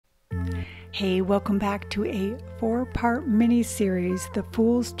Hey, welcome back to a 4-part mini-series, The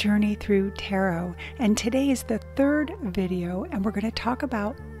Fool's Journey Through Tarot. And today is the third video, and we're going to talk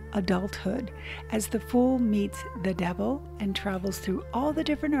about adulthood as the Fool meets the Devil and travels through all the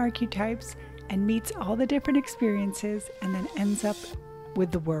different archetypes and meets all the different experiences and then ends up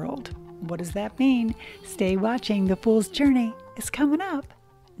with the world. What does that mean? Stay watching. The Fool's Journey is coming up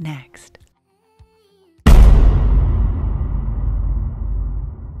next.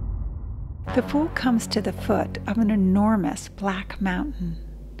 The Fool comes to the foot of an enormous black mountain,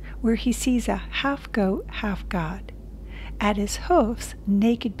 where he sees a half-goat, half-god. At his hoofs,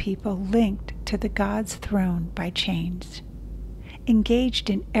 naked people linked to the god's throne by chains, engaged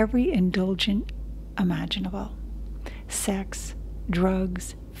in every indulgence imaginable. Sex,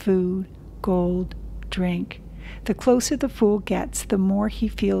 drugs, food, gold, drink. The closer the Fool gets, the more he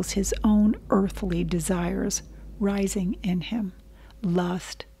feels his own earthly desires rising in him.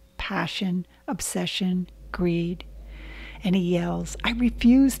 Lust, passion, obsession, greed. And he yells, "I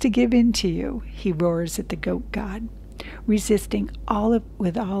refuse to give in to you," he roars at the goat god, resisting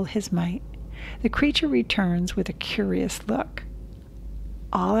with all his might. The creature returns with a curious look.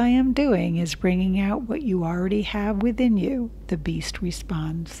 "All I am doing is bringing out what you already have within you," the beast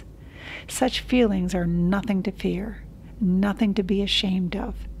responds. "Such feelings are nothing to fear, nothing to be ashamed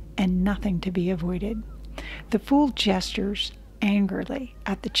of, and nothing to be avoided." The Fool gestures angrily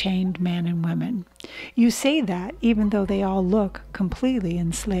at the chained men and women. "You say that even though they all look completely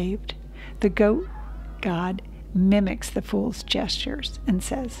enslaved." The goat god mimics the Fool's gestures and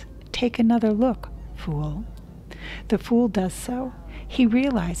says, "Take another look, Fool." The Fool does so. He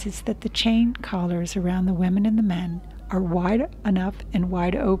realizes that the chain collars around the women and the men are wide enough and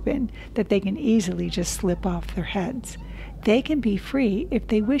wide open that they can easily just slip off their heads. They can be free if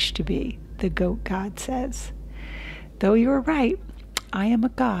they wish to be, the goat god says. "Though you are right, I am a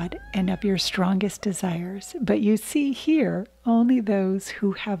god and of your strongest desires, but you see here only those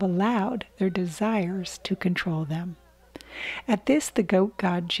who have allowed their desires to control them." At this, the goat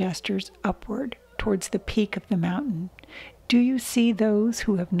god gestures upward towards the peak of the mountain. "Do you see those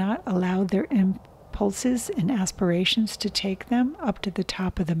who have not allowed their impulses and aspirations to take them up to the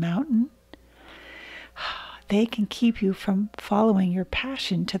top of the mountain? They can keep you from following your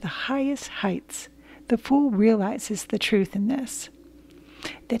passion to the highest heights." The Fool realizes the truth in this,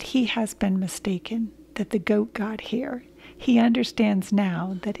 that he has been mistaken, that the goat god here. He understands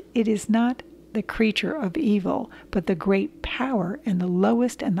now that it is not the creature of evil, but the great power and the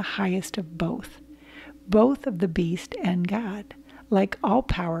lowest and the highest of both of the beast and God. Like all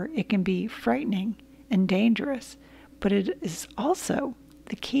power, it can be frightening and dangerous, but it is also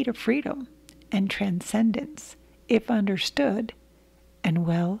the key to freedom and transcendence, if understood and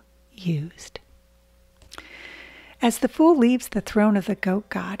well used. As the Fool leaves the throne of the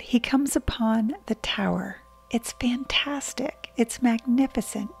goat god, he comes upon the tower. It's fantastic, it's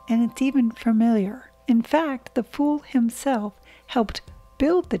magnificent, and it's even familiar. In fact, the Fool himself helped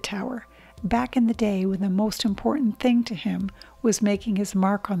build the tower back in the day when the most important thing to him was making his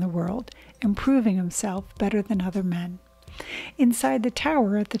mark on the world and proving himself better than other men. Inside the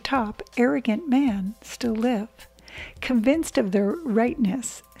tower at the top, arrogant men still live. Convinced of their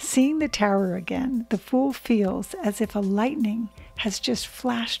rightness, seeing the tower again, the Fool feels as if a lightning has just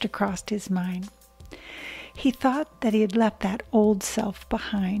flashed across his mind. He thought that he had left that old self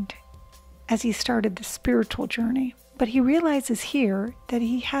behind as he started the spiritual journey, but he realizes here that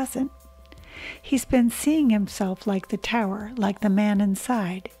he hasn't. He's been seeing himself like the tower, like the man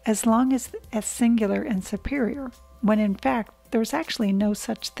inside, as long as singular and superior, when in fact there's actually no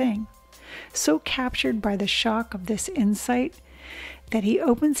such thing. So captured by the shock of this insight that he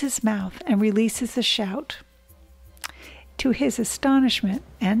opens his mouth and releases a shout. To his astonishment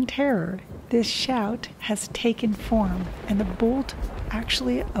and terror, this shout has taken form, and the bolt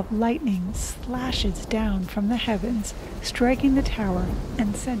actually of lightning slashes down from the heavens, striking the tower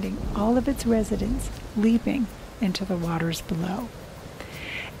and sending all of its residents leaping into the waters below.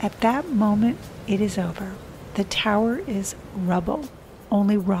 At that moment, it is over. The tower is rubble.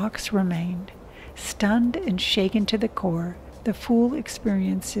 Only rocks remained. Stunned and shaken to the core, the Fool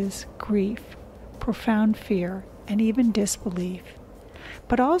experiences grief, profound fear, and even disbelief,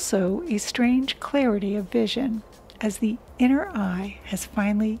 but also a strange clarity of vision as the inner eye has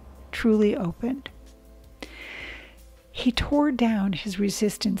finally truly opened. He tore down his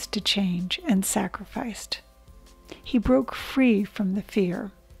resistance to change and sacrificed. He broke free from the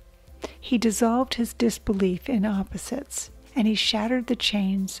fear. He dissolved his disbelief in opposites, and he shattered the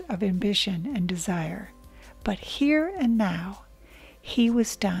chains of ambition and desire. But here and now, he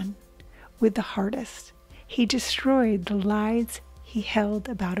was done with the hardest. He destroyed the lies he held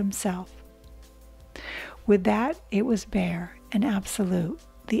about himself, With that, it was bare and absolute,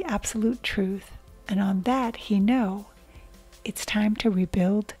 the absolute truth. And on that, he know it's time to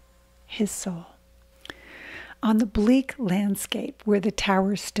rebuild his soul. On the bleak landscape where the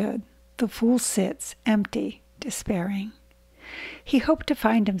tower stood, the fool sits, empty, despairing. He hoped to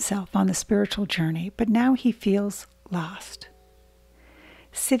find himself on the spiritual journey, but now he feels lost.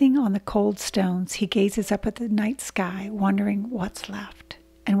 Sitting on the cold stones, he gazes up at the night sky, wondering what's left.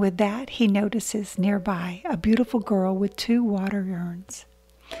 And with that, he notices nearby a beautiful girl with 2 water urns.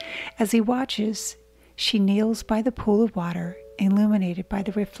 As he watches, she kneels by the pool of water, illuminated by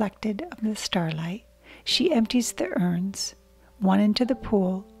the reflected of the starlight. She empties the urns, one into the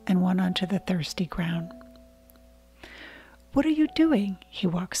pool and one onto the thirsty ground. "What are you doing?" He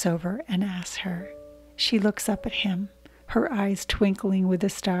walks over and asks her. She looks up at him, her eyes twinkling with the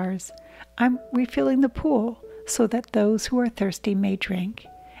stars. "I'm refilling the pool so that those who are thirsty may drink,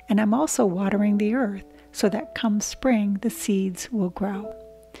 and I'm also watering the earth so that come spring the seeds will grow."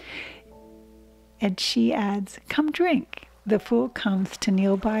 And she adds, "Come drink." The fool comes to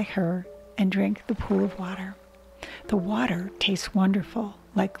kneel by her and drink the pool of water. The water tastes wonderful,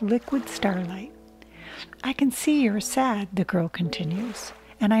 like liquid starlight. "I can see you're sad," the girl continues,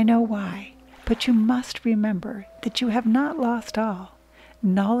 "and I know why. But you must remember that you have not lost all.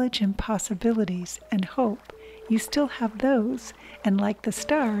 Knowledge and possibilities and hope, you still have those, and like the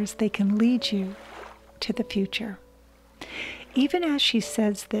stars, they can lead you to the future." Even as she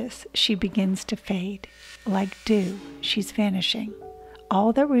says this, she begins to fade. Like dew, she's vanishing.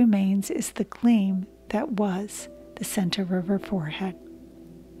 All that remains is the gleam that was the center of her forehead.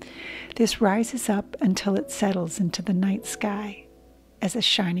 This rises up until it settles into the night sky as a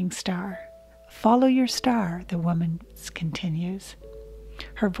shining star. "Follow your star," the woman continues.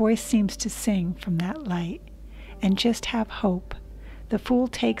 Her voice seems to sing from that light. "And just have hope." The fool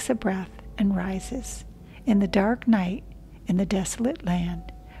takes a breath and rises. In the dark night, in the desolate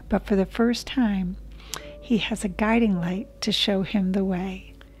land, but for the first time, he has a guiding light to show him the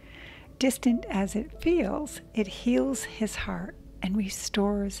way. Distant as it feels, it heals his heart and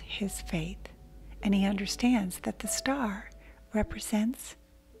restores his faith. And he understands that the star represents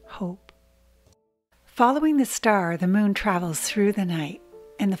hope. Following the star, the moon travels through the night,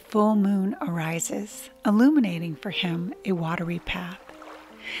 and the full moon arises, illuminating for him a watery path.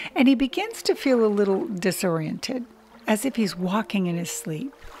 And he begins to feel a little disoriented, as if he's walking in his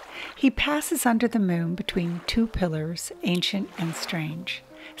sleep. He passes under the moon between 2 pillars, ancient and strange.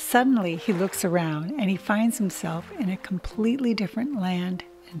 Suddenly he looks around and he finds himself in a completely different land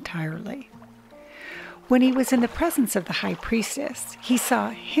entirely. When he was in the presence of the high priestess, he saw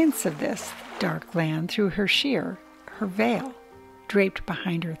hints of this dark land through her sheer, her veil, draped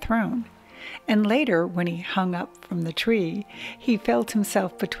behind her throne. And later, when he hung up from the tree, he felt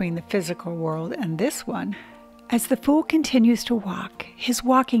himself between the physical world and this one. As the fool continues to walk, his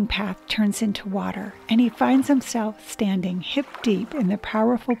walking path turns into water, and he finds himself standing hip-deep in the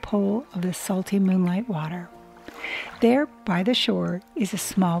powerful pull of the salty moonlight water. There, by the shore, is a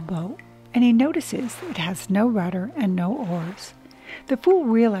small boat, and he notices it has no rudder and no oars. The fool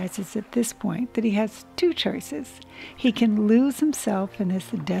realizes at this point that he has 2 choices. He can lose himself in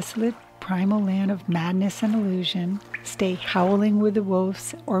this desolate, primal land of madness and illusion, stay howling with the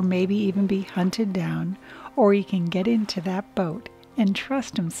wolves, or maybe even be hunted down, or he can get into that boat and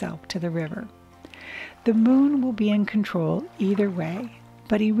trust himself to the river. The moon will be in control either way,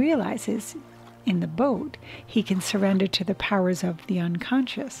 but he realizes in the boat he can surrender to the powers of the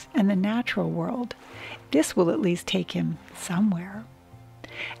unconscious and the natural world. This will at least take him somewhere.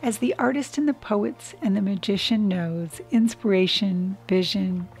 As the artist and the poets and the magician knows, inspiration,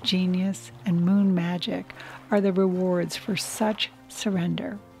 vision, genius, and moon magic are the rewards for such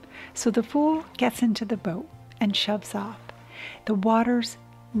surrender. So the fool gets into the boat and shoves off. The waters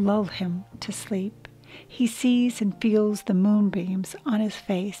lull him to sleep. He sees and feels the moonbeams on his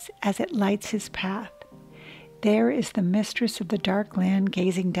face as it lights his path. There is the mistress of the dark land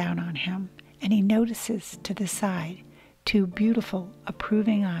gazing down on him, and he notices to the side 2 beautiful,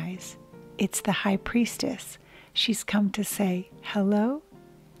 approving eyes. It's the high priestess. She's come to say hello,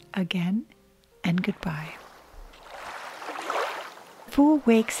 again, and goodbye. The fool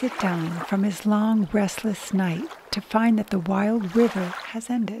wakes at dawn from his long, restless night to find that the wild river has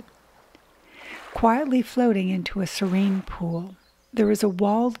ended. Quietly floating into a serene pool, there is a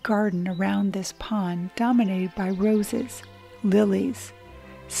walled garden around this pond dominated by roses, lilies,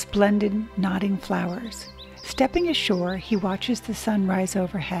 splendid nodding flowers. Stepping ashore, he watches the sun rise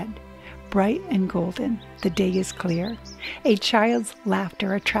overhead. Bright and golden, the day is clear. A child's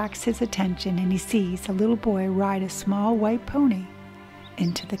laughter attracts his attention, and he sees a little boy ride a small white pony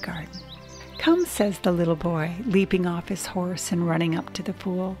into the garden. "Come," says the little boy, leaping off his horse and running up to the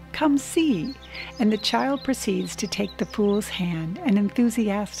Fool. "Come see." And the child proceeds to take the Fool's hand and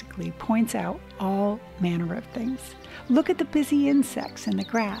enthusiastically points out all manner of things. Look at the busy insects in the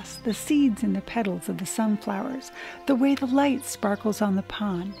grass, the seeds in the petals of the sunflowers, the way the light sparkles on the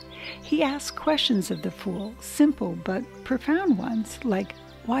pond. He asks questions of the Fool, simple but profound ones, like,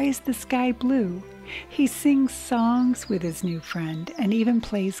 "Why is the sky blue?" He sings songs with his new friend and even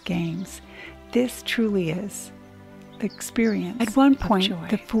plays games. This truly is the experience. At one point,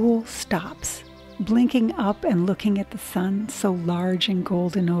 the Fool stops, blinking up and looking at the sun so large and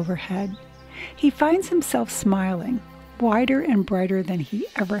golden overhead. He finds himself smiling, wider and brighter than he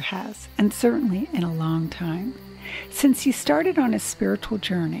ever has, and certainly in a long time. Since he started on his spiritual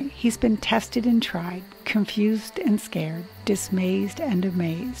journey, he's been tested and tried, confused and scared, dismayed and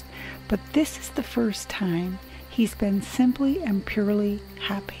amazed. But this is the first time he's been simply and purely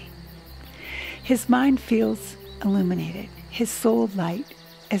happy. His mind feels illuminated, his soul light,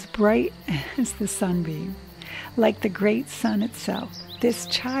 as bright as the sunbeam. Like the great sun itself, this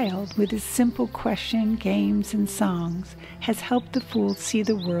child, with his simple question, games, and songs, has helped the Fool see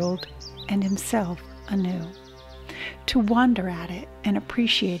the world and himself anew, to wonder at it and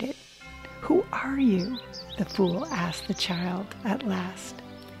appreciate it. "Who are you?" the Fool asks the child at last.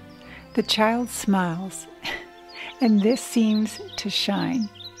 The child smiles, and this seems to shine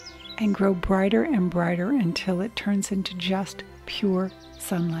and grow brighter and brighter until it turns into just pure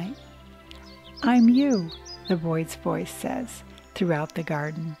sunlight. "I'm you," the boy's voice says throughout the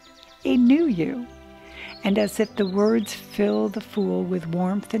garden, "a new you." And as if the words fill the Fool with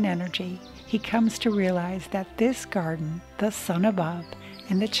warmth and energy, he comes to realize that this garden, the sun above,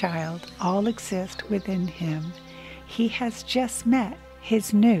 and the child all exist within him. He has just met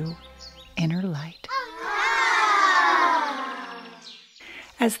his new inner light.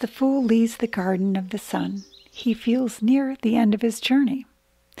 As the Fool leaves the garden of the sun, he feels near the end of his journey.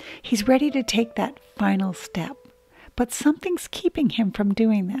 He's ready to take that final step, but something's keeping him from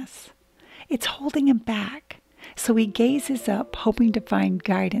doing this. It's holding him back, so he gazes up, hoping to find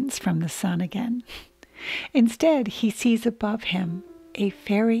guidance from the sun again. Instead, he sees above him a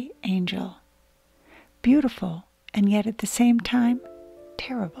fairy angel, beautiful and yet at the same time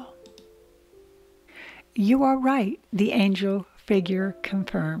terrible. "You are right," the angel figure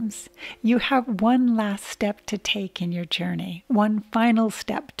confirms. "You have one last step to take in your journey, one final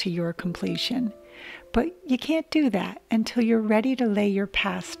step to your completion. But you can't do that until you're ready to lay your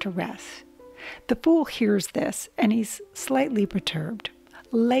past to rest." The Fool hears this, and he's slightly perturbed.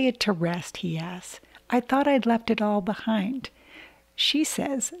 "Lay it to rest," he asks. "I thought I'd left it all behind." She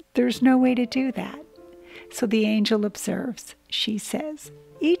says, "There's no way to do that." So the angel observes. She says,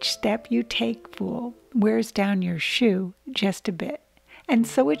 "Each step you take, Fool, wears down your shoe just a bit, and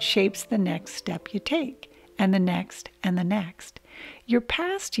so it shapes the next step you take, and the next, and the next. Your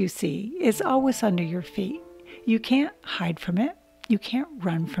past, you see, is always under your feet. You can't hide from it, you can't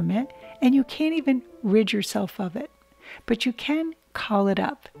run from it, and you can't even rid yourself of it. But you can call it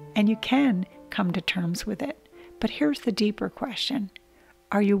up, and you can come to terms with it. But here's the deeper question.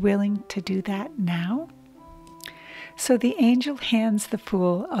 Are you willing to do that now?" So the angel hands the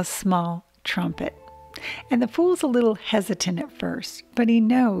Fool a small trumpet. And the Fool's a little hesitant at first, but he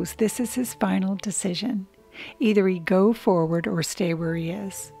knows this is his final decision. Either he go forward or stay where he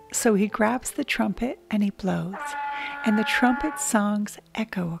is. So he grabs the trumpet and he blows, and the trumpet songs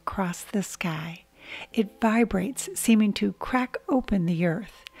echo across the sky. It vibrates, seeming to crack open the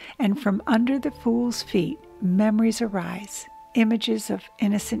earth, and from under the Fool's feet, memories arise, images of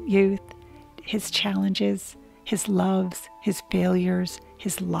innocent youth, his challenges, his loves, his failures,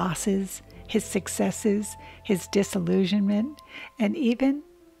 his losses, his successes, his disillusionment, and even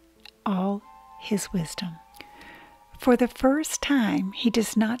all his wisdom. For the first time, he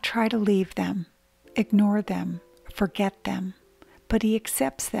does not try to leave them, ignore them, forget them, but he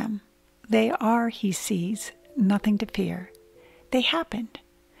accepts them. They are, he sees, nothing to fear. They happened,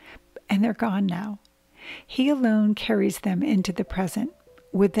 and they're gone now. He alone carries them into the present.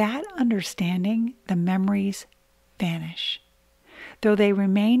 With that understanding, the memories vanish. Though they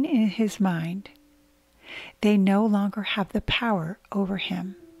remain in his mind, they no longer have the power over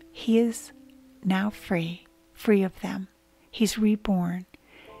him. He is now free of them. He's reborn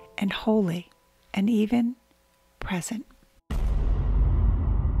and holy and even present.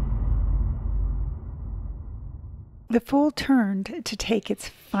 The Fool turned to take its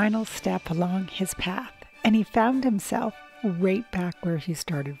final step along his path, and he found himself right back where he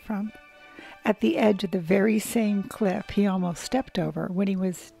started from, at the edge of the very same cliff he almost stepped over when he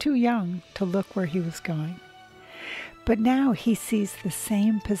was too young to look where he was going. But now he sees the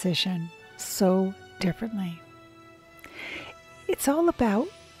same position, so differently. It's all about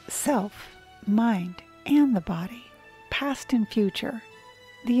self, mind, and the body, past and future,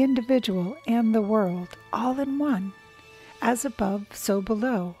 the individual and the world, all in one. As above, so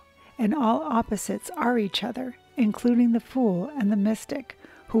below, and all opposites are each other, including the fool and the mystic,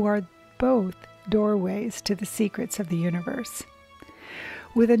 who are both doorways to the secrets of the universe.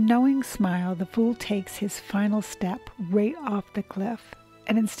 With a knowing smile, the fool takes his final step right off the cliff,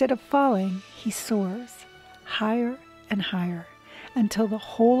 and instead of falling, he soars higher and higher until the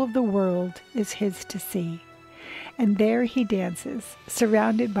whole of the world is his to see. And there he dances,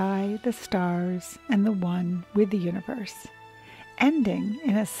 surrounded by the stars and the one with the universe, ending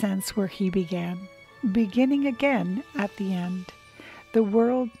in a sense where he began, beginning again at the end. The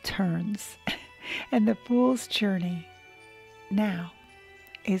world turns, and the fool's journey now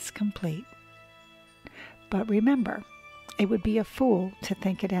is complete. But remember, it would be a fool to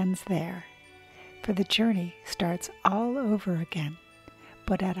think it ends there, for the journey starts all over again,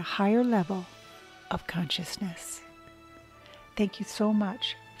 but at a higher level of consciousness. Thank you so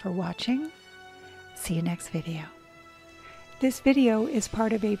much for watching. See you next video. This video is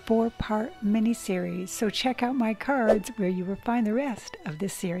part of a 4-part mini-series, so check out my cards where you will find the rest of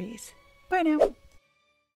this series. Bye now.